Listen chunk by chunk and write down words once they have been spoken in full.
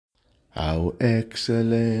How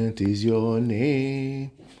excellent is your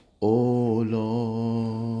name, O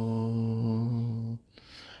Lord.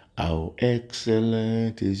 How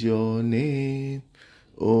excellent is your name,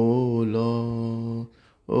 O Lord,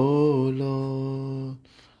 O Lord.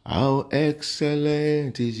 How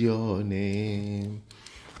excellent is your name.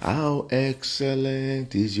 How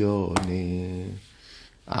excellent is your name.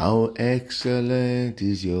 How excellent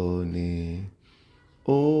is your name,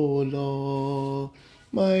 O Lord,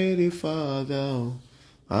 mighty Father.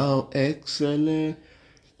 How excellent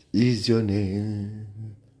is your name.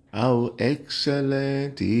 How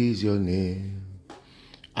excellent is your name.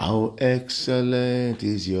 How excellent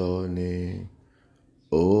is your name,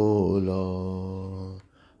 O Lord.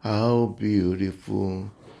 How beautiful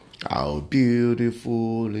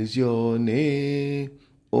is your name,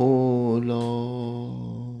 O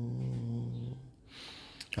Lord.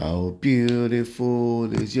 How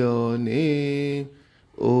beautiful is your name,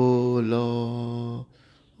 O Lord,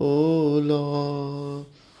 O Lord.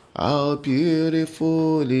 How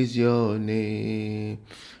beautiful is your name.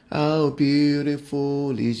 How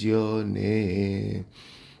beautiful is your name.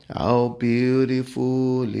 How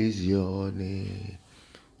beautiful is your name,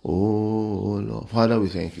 oh Lord. Father, we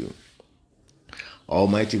thank you.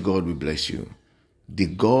 Almighty God, we bless you. The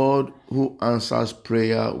God who answers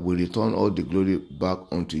prayer will return all the glory back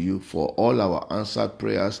unto you for all our answered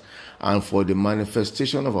prayers and for the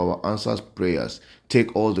manifestation of our answered prayers.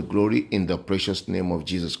 Take all the glory in the precious name of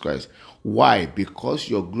Jesus Christ. Why? Because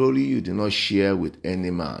your glory you do not share with any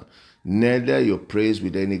man, neither your praise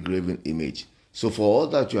with any graven image. So for all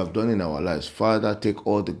that you have done in our lives, Father, take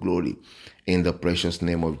all the glory in the precious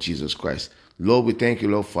name of Jesus Christ. Lord, we thank you,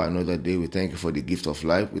 Lord, for another day. We thank you for the gift of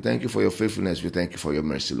life. We thank you for your faithfulness. We thank you for your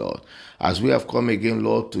mercy, Lord. As we have come again,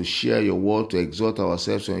 Lord, to share your word, to exhort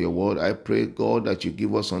ourselves on your word, I pray, God, that you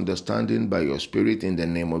give us understanding by your Spirit in the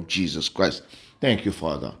name of Jesus Christ. Thank you,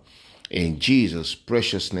 Father. In Jesus'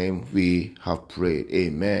 precious name, we have prayed.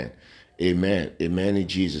 Amen. Amen. Amen. In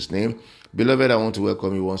Jesus' name. Beloved, I want to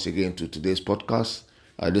welcome you once again to today's podcast.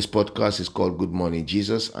 This podcast is called Good Morning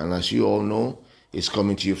Jesus. And as you all know, it's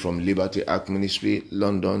coming to you from Liberty Ark Ministry,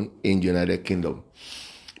 London, in the United Kingdom.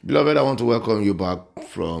 Beloved, I want to welcome you back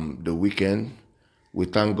from the weekend. We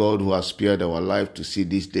thank God who has spared our life to see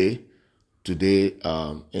this day. Today,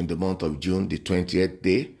 in the month of June, the 20th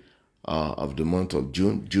day of the month of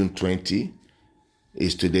June, June 20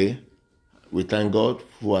 is today. We thank God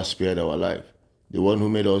who has spared our life. The one who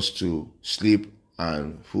made us to sleep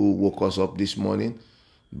and who woke us up this morning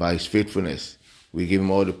by his faithfulness. We give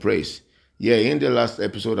him all the praise. Yeah, in the last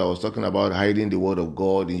episode, I was talking about hiding the word of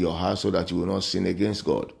God in your heart so that you will not sin against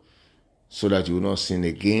God. So that you will not sin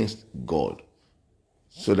against God.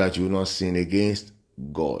 So that you will not sin against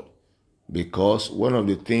God. Because one of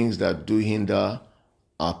the things that do hinder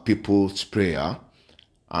our people's prayer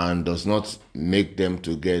and does not make them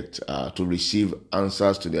to get to receive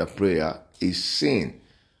answers to their prayer is sin.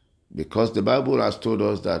 Because the Bible has told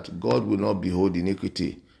us that God will not behold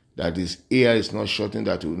iniquity, that his ear is not shortened,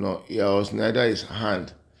 that he will not hear us, neither his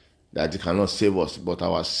hand that he cannot save us, but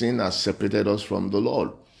our sin has separated us from the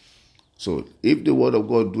Lord. So if the word of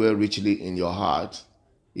God dwell richly in your heart,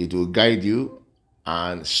 it will guide you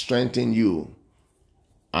and strengthen you,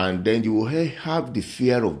 and then you will have the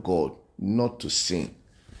fear of God not to sin.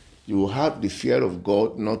 You will have the fear of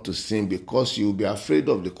God not to sin because you will be afraid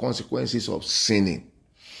of the consequences of sinning.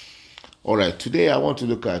 All right, today I want to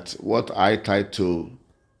look at what I title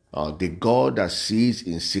the God that sees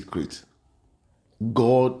in secret.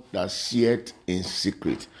 God that seeth in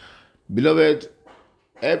secret. Beloved,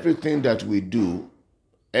 everything that we do,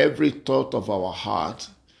 every thought of our heart,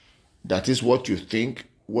 that is what you think,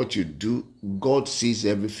 what you do, God sees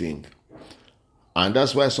everything. And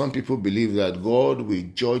that's why some people believe that God will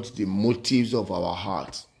judge the motives of our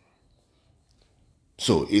heart.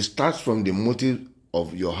 So it starts from the motive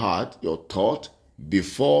of your heart, your thought,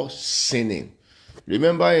 before sinning.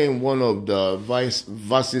 Remember in one of the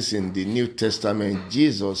verses in the New Testament,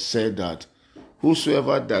 Jesus said that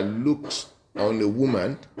whosoever that looks on a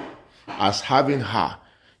woman as having her,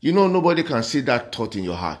 nobody can see that thought in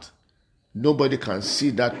your heart. Nobody can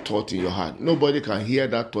see that thought in your heart. Nobody can hear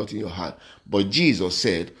that thought in your heart. But Jesus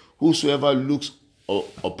said, whosoever looks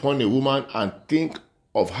upon a woman and think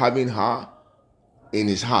of having her in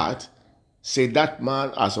his heart, say that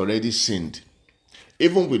man has already sinned.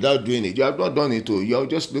 Even without doing it. You have not done it. You are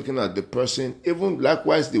just looking at the person. Even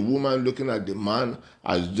likewise, the woman looking at the man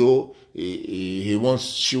as though she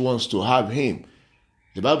wants to have him.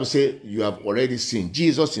 The Bible says you have already sinned.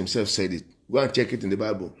 Jesus himself said it. Go and check it in the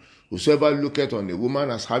Bible. Whosoever looketh on a woman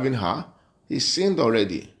as having her, he sinned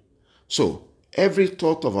already. So, Every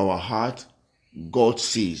thought of our heart, God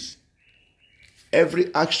sees.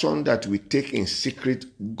 Every action that we take in secret,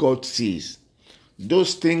 God sees.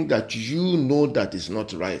 Those things that you know that is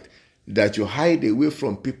not right, that you hide away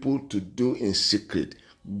from people to do in secret,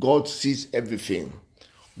 God sees everything.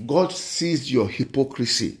 God sees your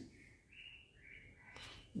hypocrisy.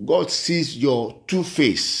 God sees your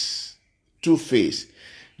two-face. Two-face.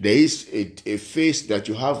 There is a face that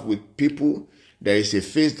you have with people. There is a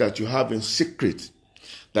face that you have in secret.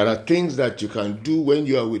 There are things that you can do when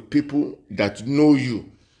you are with people that know you.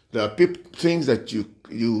 There are things that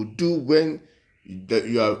you do when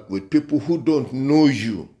you are with people who don't know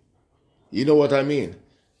you. You know what I mean?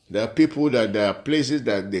 There are people that there are places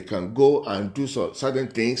that they can go and do certain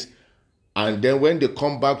things, and then when they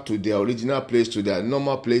come back to their original place, to their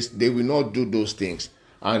normal place, they will not do those things.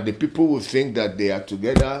 And the people will think that they are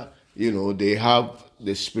together, they have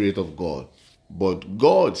the Spirit of God. But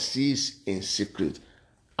God sees in secret,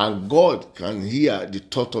 and God can hear the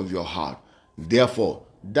thought of your heart. Therefore,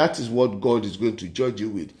 that is what God is going to judge you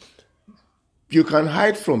with. You can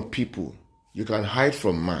hide from people, you can hide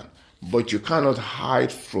from man, but you cannot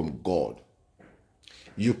hide from God.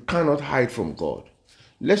 You cannot hide from God.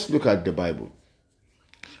 Let's look at the Bible.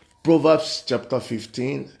 Proverbs chapter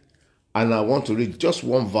 15, and I want to read just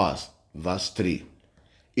one verse, verse 3.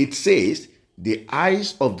 It says, "The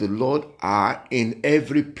eyes of the Lord are in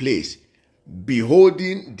every place,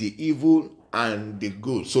 beholding the evil and the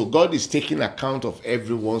good." So God is taking account of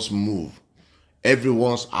everyone's move,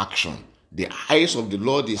 everyone's action. The eyes of the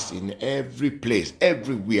Lord is in every place,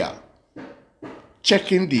 everywhere,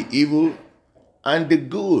 checking the evil and the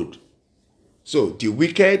good. So the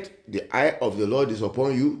wicked, the eye of the Lord is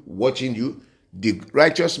upon you, watching you. The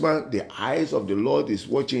righteous man, the eyes of the Lord is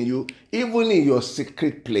watching you, even in your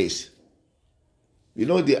secret place.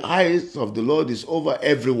 The eyes of the Lord is over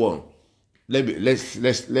everyone. Let me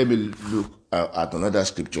look at another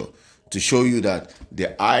scripture to show you that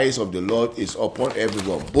the eyes of the Lord is upon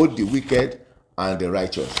everyone, both the wicked and the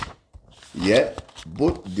righteous. Yeah,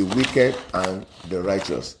 both the wicked and the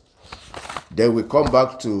righteous. Then we come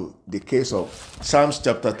back to the case of Psalms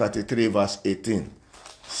chapter 33 verse 18.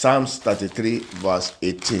 Psalms 33 verse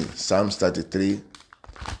 18. Psalms 33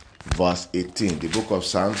 verse 18. The book of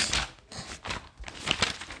Psalms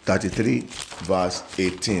 33 verse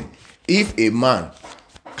 18. If a man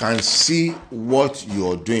can see what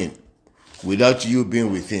you're doing without you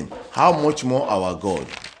being with him, how much more our God?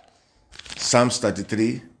 Psalms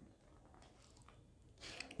 33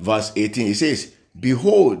 verse 18. It says,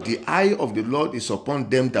 "Behold, the eye of the Lord is upon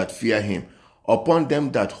them that fear him, upon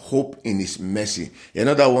them that hope in his mercy."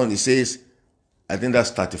 Another one, it says, I think that's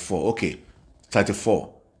 34. Okay,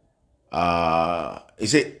 34. It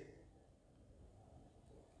says,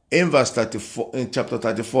 in verse 34, in chapter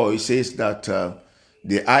 34, it says that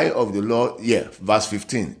the eye of the Lord, verse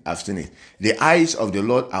 15, I've seen it. "The eyes of the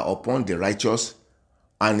Lord are upon the righteous,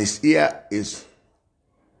 and his ear is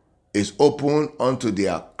open unto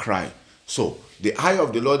their cry." So, the eye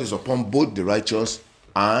of the Lord is upon both the righteous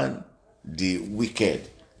and the wicked.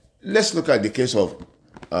 Let's look at the case of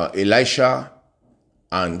Elisha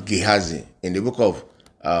and Gehazi in the book of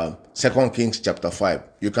 2 Kings chapter 5.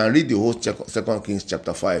 You can read the whole 2 Kings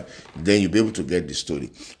chapter 5, then you'll be able to get the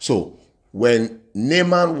story. So, when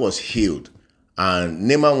Naaman was healed, and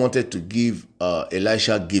Naaman wanted to give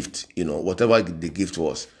Elisha a gift, whatever the gift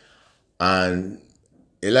was, and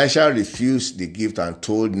Elisha refused the gift and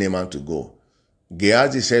told Naaman to go.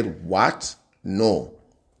 Gehazi said, "What? No,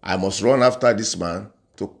 I must run after this man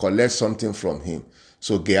to collect something from him."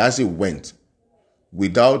 So Gehazi went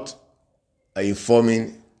without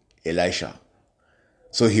informing Elisha.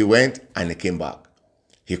 So he went and he came back.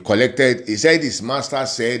 He said his master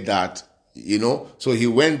said that, so he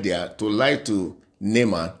went there to lie to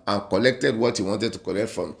Naaman and collected what he wanted to collect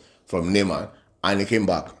from Naaman, and he came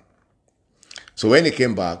back. So when he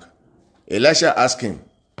came back, Elisha asked him,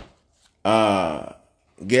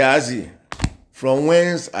 "Gehazi, from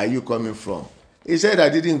whence are you coming from?" He said, "I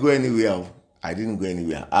didn't go anywhere.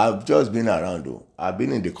 I've just been around. I've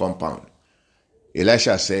been in the compound."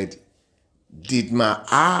 Elisha said, "Did my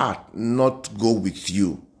heart not go with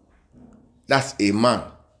you?" That's a man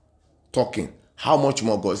talking. How much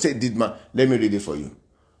more God? Say, let me read it for you.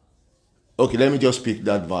 Okay, let me just pick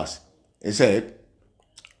that verse. It said,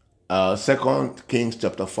 2 Kings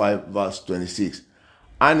chapter 5 verse 26.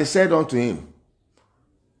 "And he said unto him,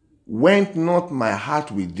 Went not my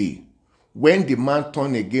heart with thee, when the man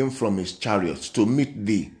turned again from his chariots to meet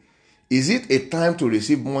thee? Is it a time to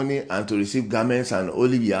receive money and to receive garments and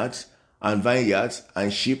olive yards and vineyards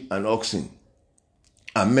and sheep and oxen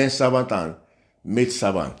and men servant and maid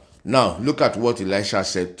servant? Now, look at what Elisha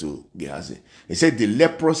said to Gehazi. He said, the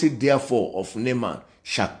leprosy therefore of Naaman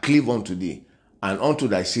shall cleave unto thee, and unto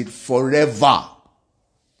thy seed forever.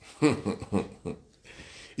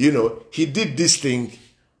 He did this thing.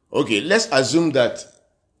 Okay, let's assume that,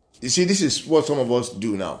 you see, this is what some of us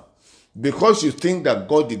do now. Because you think that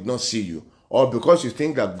God did not see you, or because you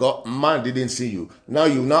think that man didn't see you, now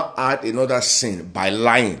you now add another sin by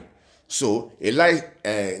lying. So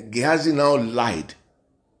Gehazi now lied.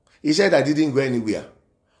 He said, I didn't go anywhere.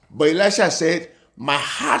 But Elisha said, my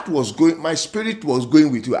spirit was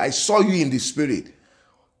going with you. I saw you in the spirit.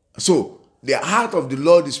 So the heart of the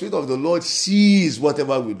Lord, the spirit of the Lord sees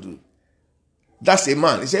whatever we do. That's a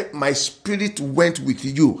man. He said, my spirit went with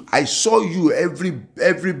you. I saw you every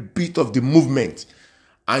bit of the movement.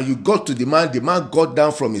 And you got to the man got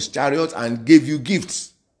down from his chariot and gave you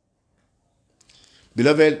gifts.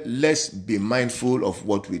 Beloved, let's be mindful of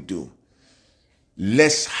what we do.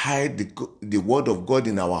 Let's hide the word of God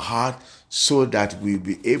in our heart so that we'll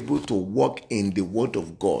be able to walk in the word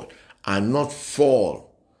of God and not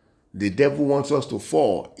fall. The devil wants us to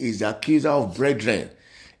fall. He's the accuser of brethren.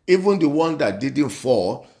 Even the one that didn't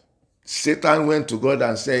fall, Satan went to God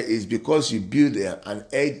and said, it's because you built an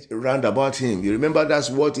edge round about him. You remember that's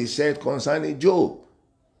what he said concerning Job.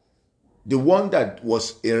 The one that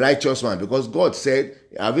was a righteous man, because God said,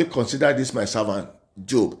 have you considered this my servant,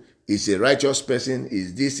 Job? He's a righteous person,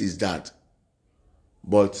 is this, is that.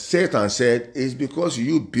 But Satan said, it's because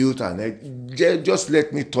you built an edge. Just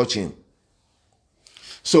let me touch him.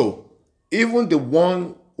 So, even the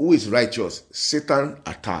one who is righteous, Satan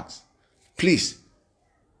attacks. Please,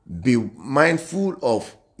 be mindful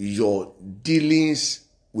of your dealings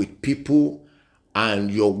with people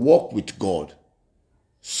and your walk with God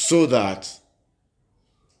so that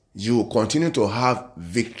you will continue to have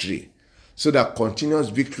victory, so that continuous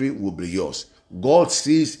victory will be yours. God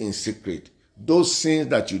sees in secret. Those sins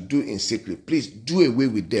that you do in secret, please do away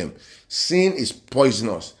with them. Sin is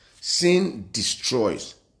poisonous. Sin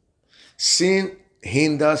destroys. Sin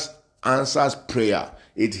answers prayer.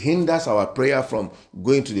 It hinders our prayer from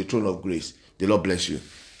going to the throne of grace. The Lord bless you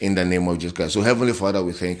in the name of Jesus Christ. So Heavenly Father,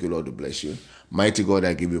 we thank you, Lord, to bless you. Mighty God,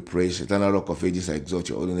 I give you praise. Eternal Rock of Ages, I exalt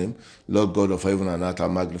your holy name. Lord God of heaven and earth, I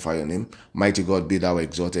magnify your name. Mighty God, be thou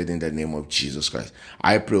exalted in the name of Jesus Christ.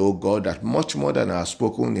 I pray, O God, that much more than I have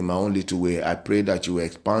spoken in my own little way, I pray that you will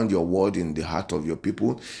expand your word in the heart of your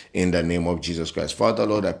people in the name of Jesus Christ. Father,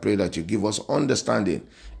 Lord, I pray that you give us understanding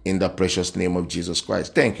in the precious name of Jesus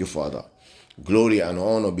Christ. Thank you, Father. Glory and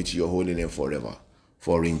honor be to your holy name forever.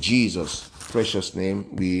 For in Jesus' precious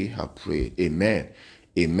name we have prayed. Amen.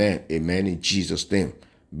 Amen. Amen. In Jesus' name.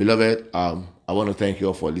 Beloved, I want to thank you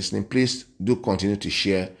all for listening. Please do continue to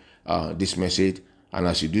share this message. And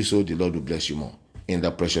as you do so, the Lord will bless you more. In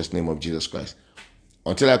the precious name of Jesus Christ.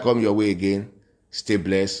 Until I come your way again, stay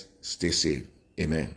blessed, stay safe. Amen.